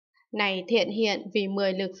Này thiện hiện, vì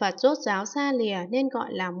 10 lực Phật rốt ráo xa lìa nên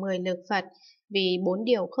gọi là 10 lực Phật. Vì 4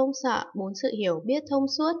 điều không sợ, 4 sự hiểu biết thông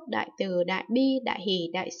suốt, đại từ, đại bi, đại hỷ,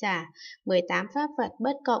 đại xả, 18 pháp Phật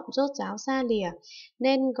bất cộng rốt ráo xa lìa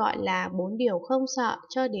nên gọi là 4 điều không sợ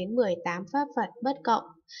cho đến 18 pháp Phật bất cộng.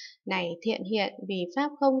 Này thiện hiện, vì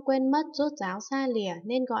Pháp không quên mất rốt ráo xa lìa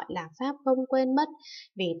nên gọi là Pháp không quên mất.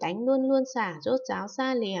 Vì tánh luôn luôn xả rốt ráo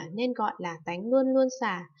xa lìa nên gọi là tánh luôn luôn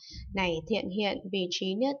xả. Này thiện hiện, vì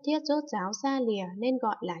trí nhất thiết rốt ráo xa lìa nên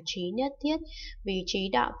gọi là trí nhất thiết. Vì trí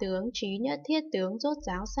đạo tướng, trí nhất thiết tướng rốt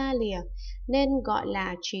ráo xa lìa nên gọi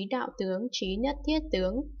là trí đạo tướng, trí nhất thiết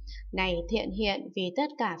tướng. Này thiện hiện, vì tất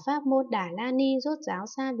cả pháp môn Đà La Ni rốt ráo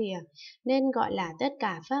xa lìa nên gọi là tất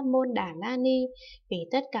cả pháp môn Đà La Ni. Vì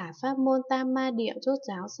tất cả pháp môn Tam Ma Địa rốt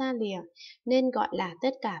ráo xa lìa nên gọi là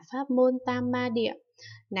tất cả pháp môn Tam Ma Địa.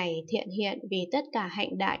 Này thiện hiện, vì tất cả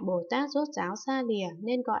hạnh đại Bồ Tát rốt ráo xa lìa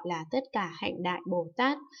nên gọi là tất cả hạnh đại Bồ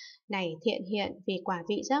Tát. Này thiện hiện, vì quả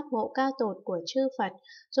vị giác ngộ cao tột của chư Phật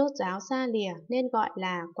rốt ráo xa lìa nên gọi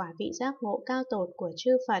là quả vị giác ngộ cao tột của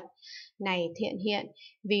chư Phật. Này thiện hiện,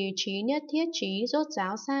 vì trí nhất thiết trí rốt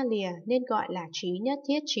ráo xa lìa nên gọi là trí nhất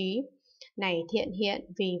thiết trí. Này thiện hiện,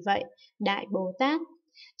 vì vậy đại Bồ Tát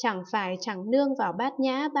chẳng nương vào bát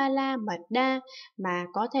nhã ba la mật đa mà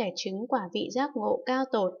có thể chứng quả vị giác ngộ cao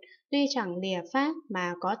tột, tuy chẳng lìa pháp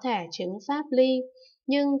mà có thể chứng pháp ly,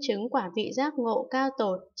 nhưng chứng quả vị giác ngộ cao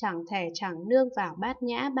tột chẳng nương vào bát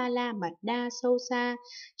nhã ba la mật đa sâu xa,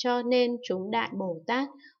 cho nên chúng đại Bồ Tát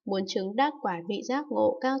muốn chứng đắc quả vị giác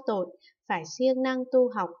ngộ cao tột phải siêng năng tu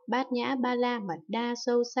học bát nhã ba la mật đa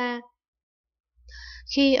sâu xa.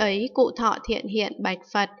 Khi ấy cụ thọ thiện hiện bạch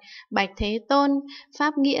Phật: Bạch Thế Tôn,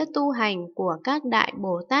 pháp nghĩa tu hành của các đại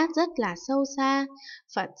Bồ Tát rất là sâu xa.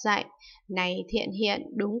 Phật dạy: Này thiện hiện,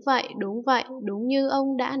 đúng vậy, đúng như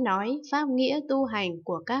ông đã nói, pháp nghĩa tu hành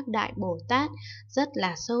của các đại Bồ Tát rất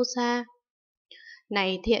là sâu xa.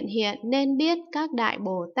 Này thiện hiện, nên biết các đại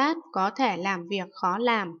Bồ Tát có thể làm việc khó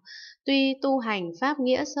làm. Tuy tu hành pháp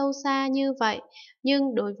nghĩa sâu xa như vậy,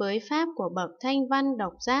 nhưng đối với pháp của bậc thanh văn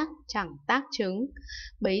độc giác chẳng tác chứng.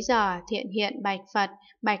 Bấy giờ thiện hiện bạch Phật: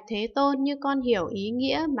 Bạch Thế Tôn, như con hiểu ý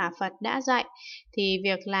nghĩa mà Phật đã dạy, thì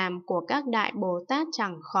việc làm của các đại Bồ Tát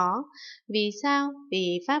chẳng khó. Vì sao?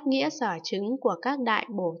 Vì pháp nghĩa sở chứng của các đại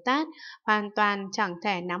Bồ Tát hoàn toàn chẳng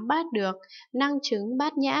thể nắm bắt được, năng chứng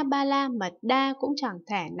bát nhã ba la mật đa cũng chẳng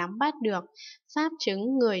thể nắm bắt được, pháp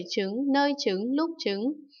chứng, người chứng, nơi chứng, lúc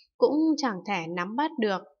chứng cũng chẳng thể nắm bắt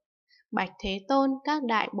được. Bạch Thế Tôn, các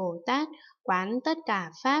đại Bồ Tát quán tất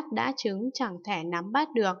cả pháp đã chứng chẳng thể nắm bắt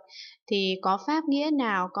được, thì có pháp nghĩa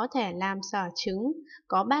nào có thể làm sở chứng,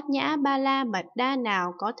 có bát nhã ba la mật đa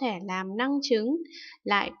nào có thể làm năng chứng,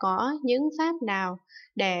 lại có những pháp nào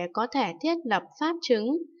để có thể thiết lập pháp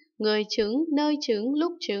chứng, người chứng, nơi chứng,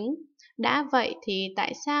 lúc chứng. Đã vậy thì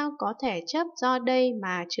tại sao có thể chấp do đây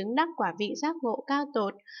mà chứng đắc quả vị giác ngộ cao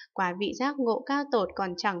tột? Quả vị giác ngộ cao tột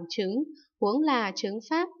còn chẳng chứng, huống là chứng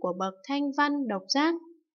pháp của bậc thanh văn độc giác.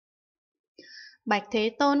 Bạch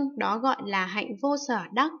Thế Tôn, đó gọi là hạnh vô sở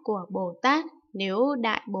đắc của Bồ Tát. Nếu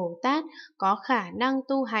đại Bồ Tát có khả năng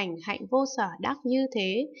tu hành hạnh vô sở đắc như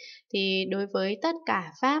thế, thì đối với tất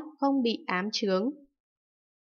cả pháp không bị ám chướng.